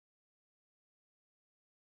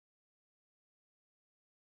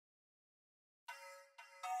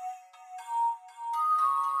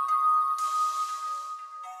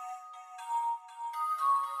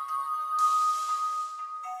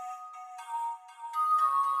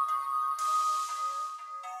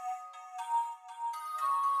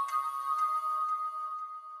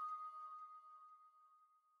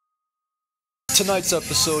tonight's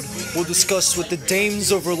episode, we'll discuss with the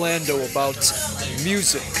dames of Orlando about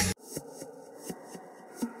music.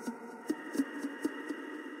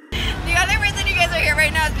 The only reason you guys are here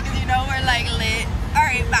right now is because you know we're like lit.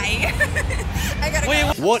 Alright, bye. I gotta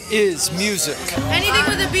go. What is music? Anything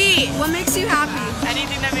with a beat. What makes you happy?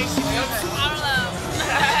 Anything that makes you feel good. I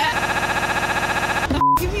don't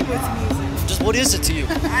know. Give me what's music. Just what is it to you?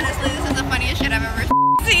 Honestly, this is the funniest shit I've ever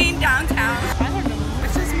seen downtown. I don't know.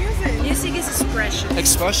 It's just music. Music is expression.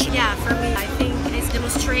 Expression? Yeah, for me, I think it's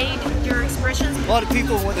demonstrate your expressions. A lot of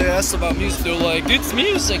people, when they're asked about music, they're like, it's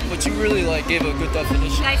music, but you really like gave a good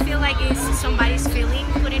definition. I feel like it's somebody's feeling,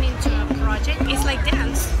 putting into a project. It's like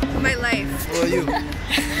dance. My life. What about you?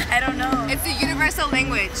 I don't know. It's the universal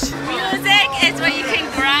language. Music is what you can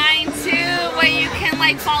grind to, what you can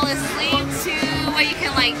like fall asleep to, what you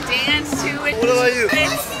can like dance to. What about you?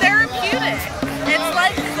 It's therapeutic. It's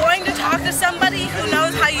like going to talk to somebody who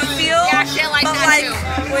knows how you feel, Yeah, shit like but that like too.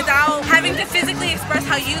 without having to physically express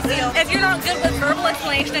how you feel. If you're not good with verbal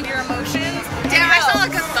explanation of your emotions, Damn, I sound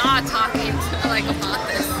like a thought talking like about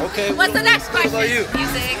this. Okay. What's the next question? What about you?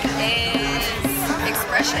 Music is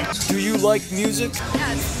expression. Do you like music?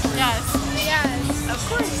 Yes. Yes. Yes. Of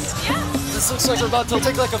course. Yes. This looks like we're about to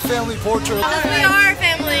take like a family portrait. We are a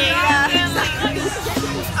family. Oh,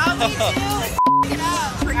 me too.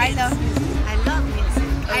 I love music. I love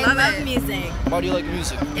music. I love music. Why do you like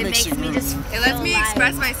music? It makes me just It lets me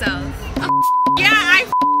express myself. Yeah, I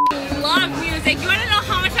love music. You wanna know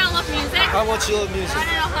how much I love music? How much you love music? You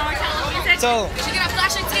wanna know how much I love music? Tell them. She got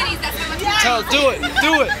flashing titties, that's how much Tell them. Do it.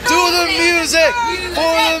 Do it. Do the music.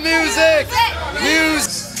 For the music.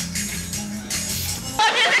 Music. I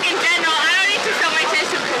love music in general. I don't need to show my tits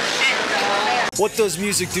to cool shit though. What does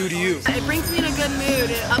music do to you? it brings me in a good mood.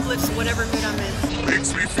 It uplifts whatever mood I'm in.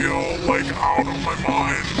 Makes me feel like out of my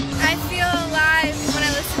mind. I feel alive when I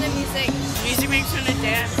listen to music. Music makes me want to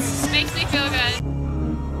dance. Makes me feel good.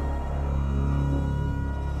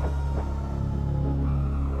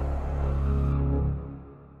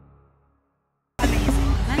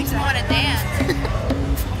 Makes me want to dance.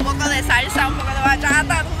 Un poco de salsa, un poco de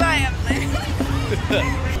bachata, tú sabes.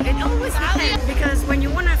 It always depends, because when you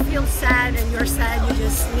want to feel sad and you're sad, you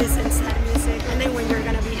just listen to sad music. And then when you're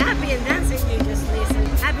going to be happy and dancing, you just listen.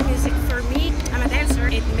 Happy music, for me, I'm a dancer.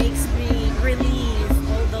 It makes me relieve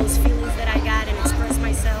all those feelings that I got and express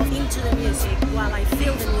myself into the music while I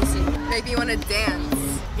feel the music. Make me want to dance.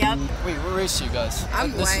 Yep. Wait, what race are you guys?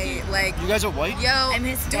 I'm This- white. Like, You guys are white? yo, I'm what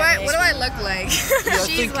Hispanic. do I look like? Yeah, I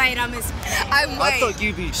She's think- white, I'm Hispanic. I'm I white. thought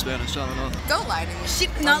you'd be Spanish. I don't know. Don't lie to me. She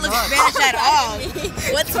does not look not. Spanish at all.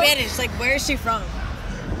 What's Spanish? Like, where is she from?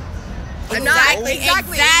 I'm not.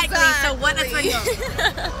 Exactly. So what is my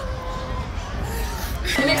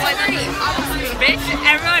Bitch,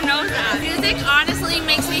 everyone knows that. Music honestly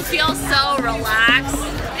makes me feel so relaxed.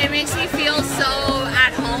 It makes me feel so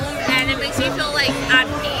at home, and it makes me feel like at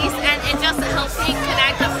peace, and it just helps me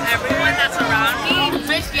connect with everyone that's around me.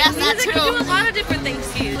 Bitch, yes, that Music too. can do a lot of different things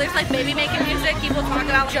to you. There's like baby making music. People talk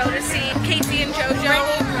about Jodeci, Casey and JoJo.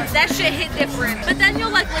 That shit hit different. But then you'll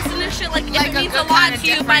like listen to shit like Like It a Means good a Lot kind of to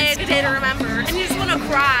You by A difference. Day to Remember. And you just want to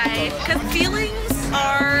cry. Because feelings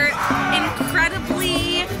are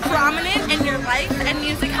incredibly prominent in your life, and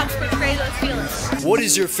music helps portray those feelings. What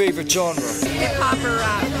is your favorite genre? Hip hop or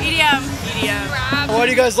rap? EDM. Why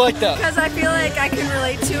do you guys like that? Because I feel like I can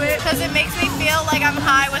relate to it. Because it makes me feel like I'm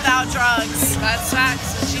high without drugs. That's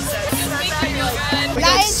facts. What she said.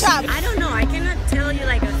 I don't know, I cannot tell you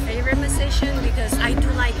like a favorite musician because I do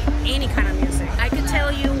like any kind of music. I could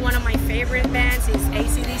tell you one of my favorite bands is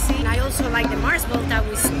AC/DC, and I also like the Mars Volta,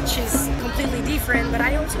 which is completely different, but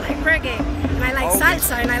I also like reggae, and I like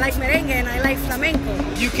salsa, and I like merengue, and I like flamenco.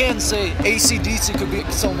 You can say AC/DC could be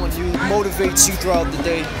someone who motivates you throughout the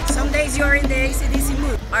day. Some days you're in the AC/DC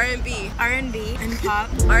mood. R&B. R&B and pop,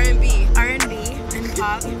 R&B. R&B and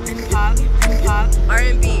pop, and pop, and pop,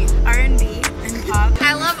 R&B. R&B and pop.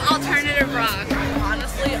 I love alternative rock.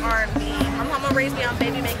 Honestly, R&B. My mama raised me on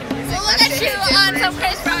baby making music. Well, look That at shit you hit on different. some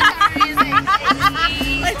Chris Brown music.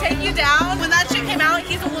 Like Take You Down, when that shit came out,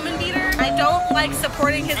 he's a woman beater. I don't like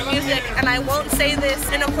supporting his music, and I won't say this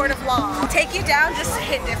in a court of law. Take You Down just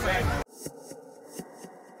hit different.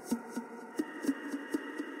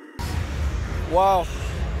 Wow.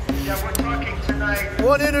 Yeah, we're talking tonight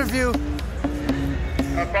One interview.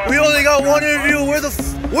 about We only got one interview. Where the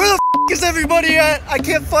f is everybody at? I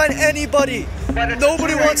can't find anybody.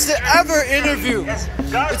 Nobody wants to ever interview.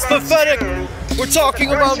 It's pathetic. We're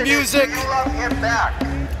talking about music, You love him back.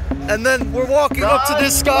 and then we're walking up to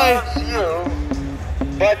this guy, God loves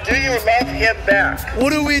you, But do you love him back?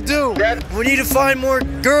 What do? We need to find more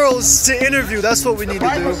girls to interview. That's what we need The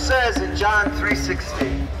to Bible do. says in John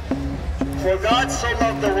 3:16, for God so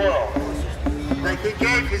loved the world that he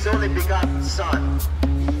gave his only begotten Son.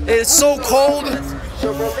 It's so cold.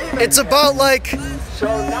 So believe in It's him. about like So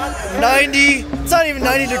not 90, it's not even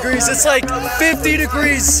 90 degrees, it's like 50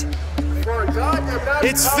 degrees. for God did not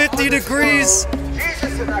It's call 50 the degrees. world.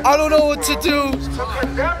 Jesus did not I don't know come what to do. to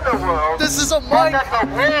condemn the world. This is a but mic that the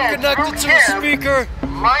world connected to through a him speaker.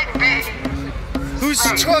 might be. Whose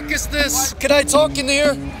truck is this? Can I talk in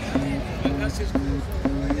here?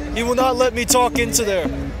 He will not let me talk into there.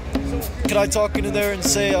 Can I talk into there and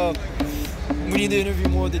say, we need to interview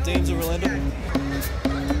more of the dames of Orlando?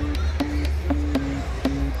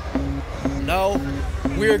 Now,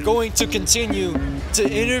 we are going to continue to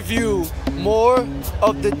interview more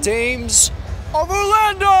of the dames of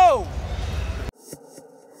Orlando!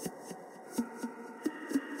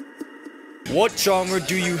 What genre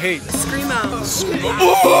do you hate? Screamo.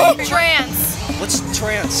 Trance. What's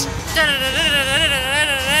trance?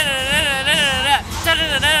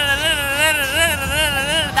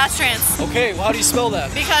 That's trance. Okay, well, how do you spell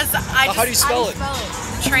that? Because How do you spell it?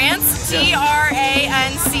 Trance?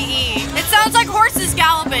 Trance. It sounds like horses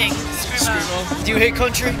galloping. Screamo. Do you hate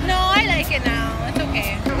country? No, I like it now. It's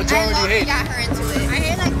okay. What genre do you hate? got her into it. I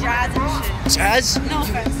hate like jazz and shit. Jazz? No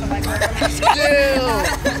offense to my brother. Ew.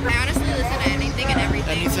 I honestly listen to anything and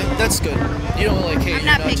everything. Anything? That's good. You don't like hate. I'm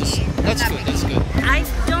not you're not just. picky. That's I'm good. not That's good. I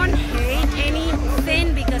don't hate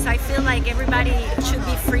anything because I feel like everybody should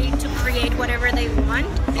be free to create whatever they want.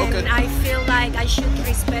 Okay. And I feel like I should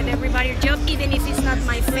respect everybody's job, even if it's not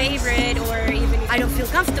my favorite or even if I don't feel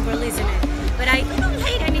comfortable listening. But I don't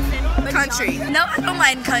hate anything. Country. No, I don't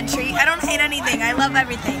mind country. I don't hate anything. I love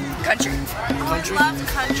everything. Country. Country? I love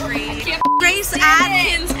country. Grace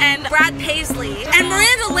Adkins and Brad Paisley and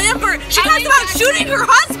Miranda Lambert. She talks about shooting her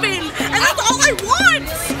husband, and that's all I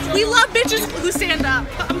want. We love bitches who stand up.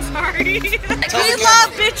 I'm sorry. We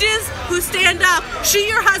love bitches who stand up. Shoot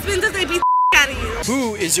your husbands if they beat the out of you.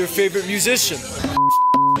 Who is your favorite musician?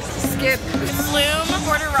 Skip. Flume,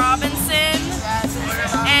 Porter Robinson,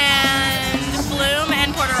 and Flume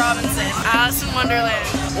and Porter Robinson. Alice in Wonderland.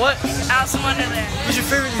 What? Alice in Wonderland. Who's your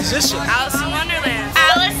favorite musician? Alice in Wonderland.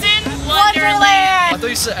 Alice in Wonderland. I thought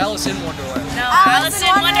you said Alice in Wonderland. No, Alice in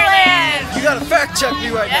Wonderland. You gotta fact check me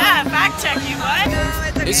right Yeah, fact check you. What?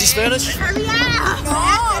 now. Is he Spanish?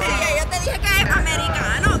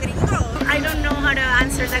 I don't know how to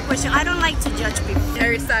answer that question. I don't like to judge people.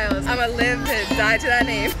 Harry Styles. I'm gonna live to die to that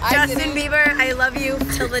name. Justin Bieber, I love you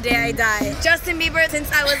till the day I die. Justin Bieber, since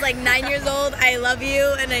I was like 9 years old, I love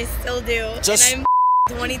you and I still do. And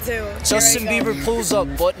I'm 22. Justin Here I go. Bieber pulls up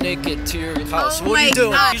butt naked to your house. Oh what are you my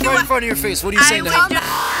doing? God. He's right in front of your face. What are you saying to him?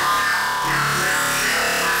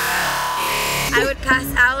 I would pass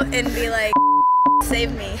out and be like,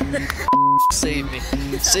 save me. Save me.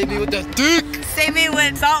 Save me with that dick. Save me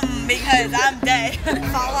with something because I'm dead.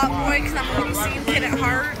 Fall Out Boy because I'm really seeing Kid at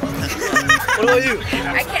Heart. What about you?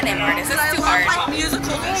 I can't name artists. It's too hard. Like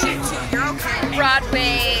musicals and shit too. You're okay.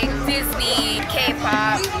 Broadway, Disney,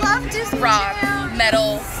 K-pop, We love Disney. rock,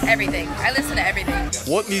 metal, everything. I listen to everything.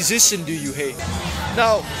 What musician do you hate?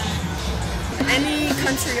 Now, Any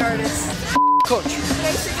country artist. country.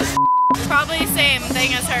 Probably same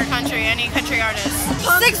thing as her country, any country artist.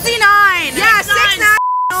 69. Yeah, 6'9".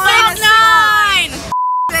 6'9".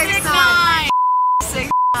 6'9".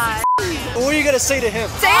 What are you gonna say to him?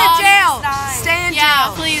 Stay in jail. Stay in Yeah,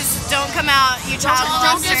 jail. please don't come out, you child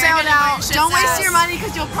Don't get molester. bailed out. Shit's Don't waste ass. your money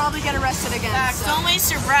because you'll probably get arrested again. So. Don't waste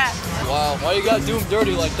your breath. Wow, why you gotta do him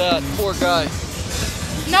dirty like that? Poor guy.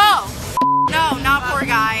 No. No, not poor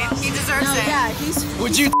guy. He deserves it. Yeah, he's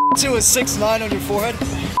Would you to a 6'9" on your forehead?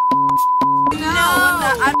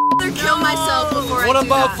 I'd rather kill myself before What I do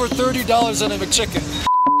about that. for $30 on a McChicken?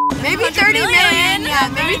 Maybe 30 million. Yeah,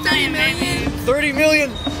 maybe 30 million. 30 million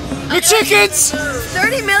McChickens!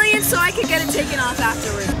 30 million so I could get it taken off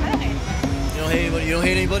afterwards. You don't hate anybody? You don't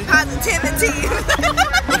hate anybody? Positivity.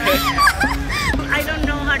 I don't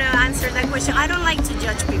know how to answer that question. I don't like to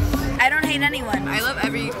judge people. I don't hate anyone. I love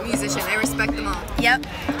every musician. I respect them all. Yep.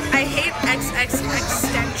 I hate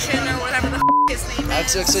Extension or whatever the his name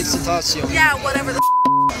is. XXXTentacion. Yeah, whatever the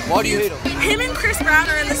Why do you hate him? Him and Chris Brown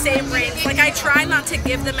are in the same range. Like, I try not to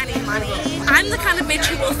give them any money. I'm the kind of bitch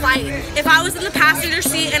who will fight. If I was in the passenger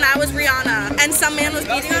seat and I was Rihanna and some man was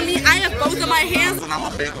beating on me, I have both of my hands. And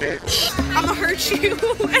I'm a big bitch. I'm gonna hurt you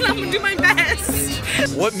and I'm gonna do my best.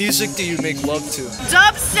 What music do you make love to?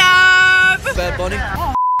 Dubstep. Bad Bunny?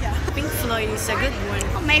 Pink Floyd is a good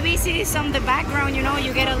one. Maybe see some of the background, you know,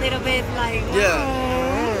 you get a little bit like, Yeah.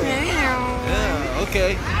 Yeah,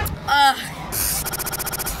 Okay.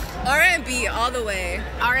 R&B all the way.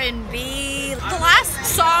 R&B. The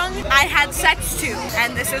last song I had sex to,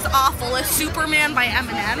 and this is awful, is Superman by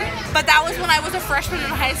Eminem. But that was when I was a freshman in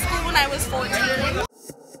high school when I was 14.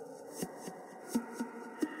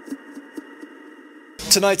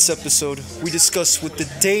 Tonight's episode, we discuss with the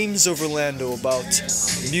dames of Orlando about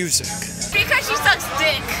music. Because she sucks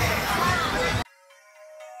dick.